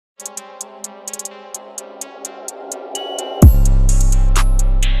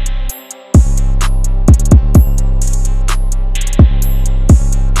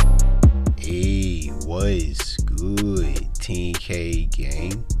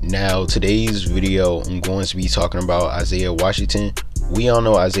Now, today's video, I'm going to be talking about Isaiah Washington. We all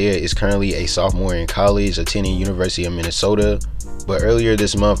know Isaiah is currently a sophomore in college attending University of Minnesota, but earlier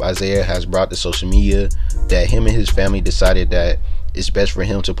this month, Isaiah has brought to social media that him and his family decided that it's best for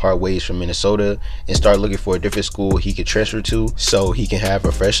him to part ways from Minnesota and start looking for a different school he could transfer to so he can have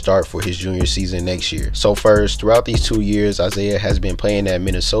a fresh start for his junior season next year. So first, throughout these 2 years Isaiah has been playing at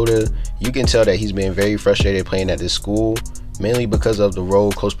Minnesota, you can tell that he's been very frustrated playing at this school, mainly because of the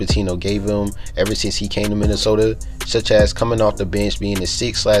role Coach Pitino gave him ever since he came to Minnesota, such as coming off the bench being a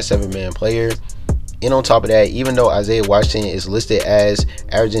 6/7 man player. And on top of that, even though Isaiah Washington is listed as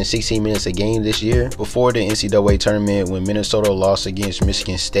averaging 16 minutes a game this year, before the NCAA tournament when Minnesota lost against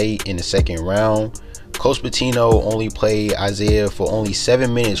Michigan State in the second round, Coach Pitino only played Isaiah for only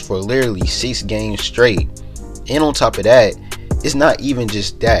 7 minutes for literally 6 games straight. And on top of that, it's not even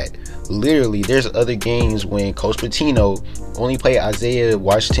just that. Literally, there's other games when Coach Pitino only played Isaiah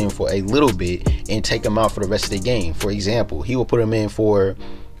Washington for a little bit and take him out for the rest of the game. For example, he will put him in for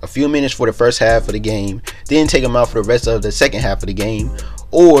a few minutes for the first half of the game, then take him out for the rest of the second half of the game,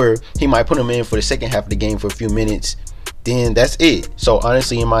 or he might put him in for the second half of the game for a few minutes, then that's it. So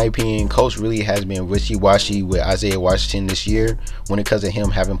honestly, in my opinion, Coach really has been wishy-washy with Isaiah Washington this year when it comes to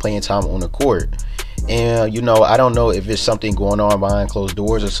him having playing time on the court. And I don't know if it's something going on behind closed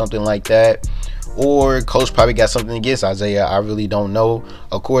doors or something like that, or Coach probably got something against Isaiah. I really don't know.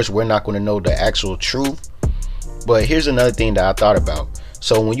 Of course, we're not going to know the actual truth, but here's another thing that I thought about.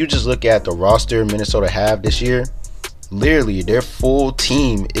 So when you just look at the roster Minnesota have this year, literally their full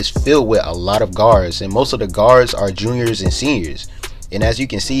team is filled with a lot of guards, and most of the guards are juniors and seniors. And as you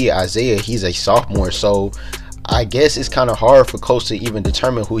can see, Isaiah, he's a sophomore, so I guess it's kind of hard for Coach to even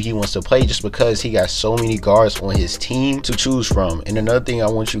determine who he wants to play just because he got so many guards on his team to choose from. And another thing I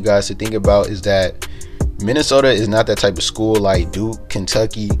want you guys to think about is that Minnesota is not that type of school like Duke,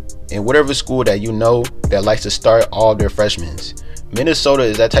 Kentucky, and whatever school that that likes to start all their freshmen. Minnesota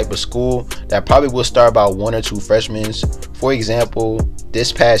is that type of school that probably will start about 1 or 2 freshmen. For example,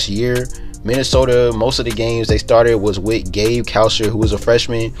 this past year, Minnesota, most of the games they started was with Gabe Kalscheur, who is a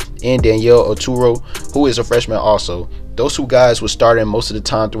freshman, and Daniel Oturu, who is a freshman also. Those 2 guys were starting most of the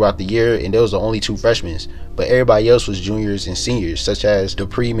time throughout the year, and those are the only 2 freshmen. But everybody else was juniors and seniors, such as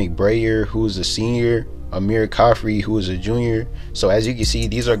Dupree McBrayer, who is a senior, Amir Khafre, who is a junior. So as you can see,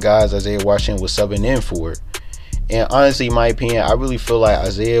 these are guys Isaiah Washington was subbing in for. And honestly, in my opinion, I really feel like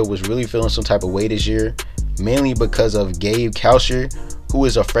Isaiah was really feeling some type of way this year, mainly because of Gabe Kalscheur, who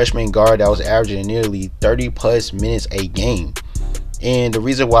is a freshman guard that was averaging nearly 30+ minutes a game. And the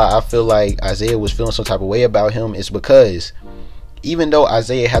reason why I feel like Isaiah was feeling some type of way about him is because even though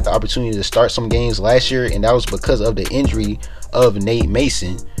Isaiah had the opportunity to start some games last year, and that was because of the injury of Nate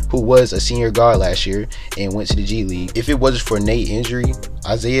Mason, who was a senior guard last year and went to the G League. If it wasn't for Nate's injury,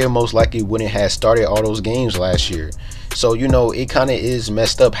 Isaiah most likely wouldn't have started all those games last year. So it kind of is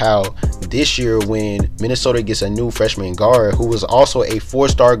messed up how this year when Minnesota gets a new freshman guard who was also a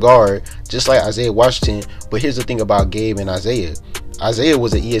 4-star guard just like Isaiah Washington. But here's the thing about Gabe and Isaiah. Isaiah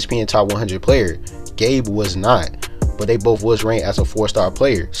was an ESPN top 100 player. Gabe was not, but they both was ranked as a 4-star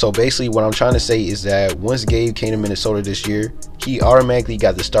player. So basically what I'm trying to say is that once Gabe came to Minnesota this year, he automatically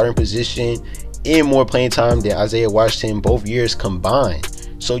got the starting position and more playing time than Isaiah Washington both years combined.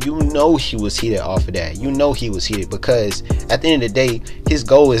 So he was heated off of that. He was heated because at the end of the day, his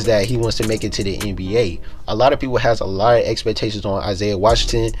goal is that he wants to make it to the NBA. A lot of people has a lot of expectations on Isaiah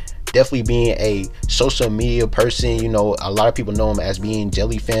Washington, definitely being a social media person. A lot of people know him as being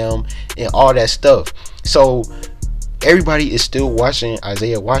Jelly Fam and all that stuff. So everybody is still watching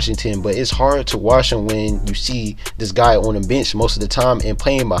Isaiah Washington, but it's hard to watch him when you see this guy on the bench most of the time and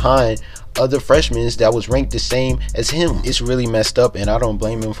playing behind other freshmen that was ranked the same as him. It's really messed up, and I don't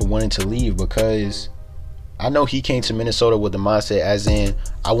blame him for wanting to leave because I know he came to Minnesota with the mindset as in,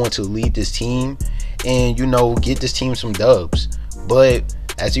 I want to lead this team and get this team some dubs. But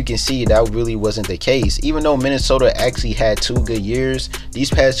as you can see, that really wasn't the case. Even though Minnesota actually had 2 good years, these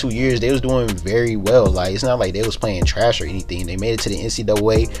past 2 years they was doing very well. Like, it's not like they was playing trash or anything. They made it to the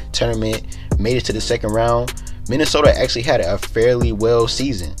NCAA tournament, made it to the second round. Minnesota actually had a fairly well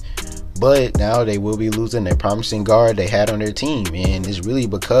season, but now they will be losing their promising guard they had on their team, and it's really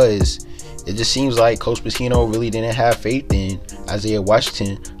because it just seems like Coach Pitino really didn't have faith in Isaiah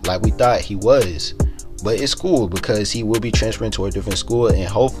Washington like we thought he was. But it's cool because he will be transferring to a different school, and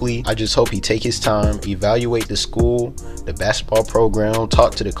hopefully, I just hope he take his time, evaluate the school, the basketball program,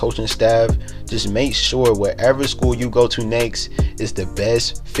 talk to the coaching staff, just make sure wherever school you go to next is the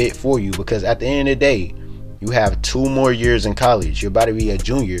best fit for you, because at the end of the day, you have 2 more years in college. You're about to be a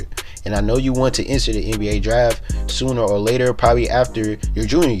junior, and I know you want to enter the NBA draft sooner or later, probably after your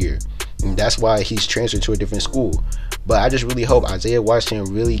junior year. And that's why he's transferred to a different school. But I just really hope Isaiah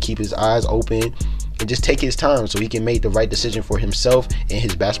Washington really keep his eyes open and just take his time so he can make the right decision for himself and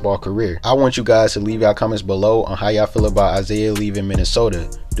his basketball career. I want you guys to leave y'all comments below on how y'all feel about Isaiah leaving Minnesota.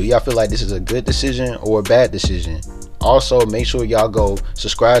 Do y'all feel like this is a good decision or a bad decision? Also, make sure y'all go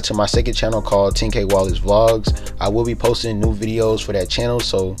subscribe to my second channel called 10K Wallace Vlogs. I will be posting new videos for that channel,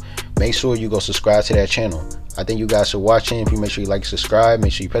 so make sure you go subscribe to that channel. I think you guys should watch it. If you make sure you like, subscribe,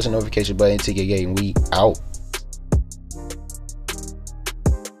 make sure you press the notification button to get and we out.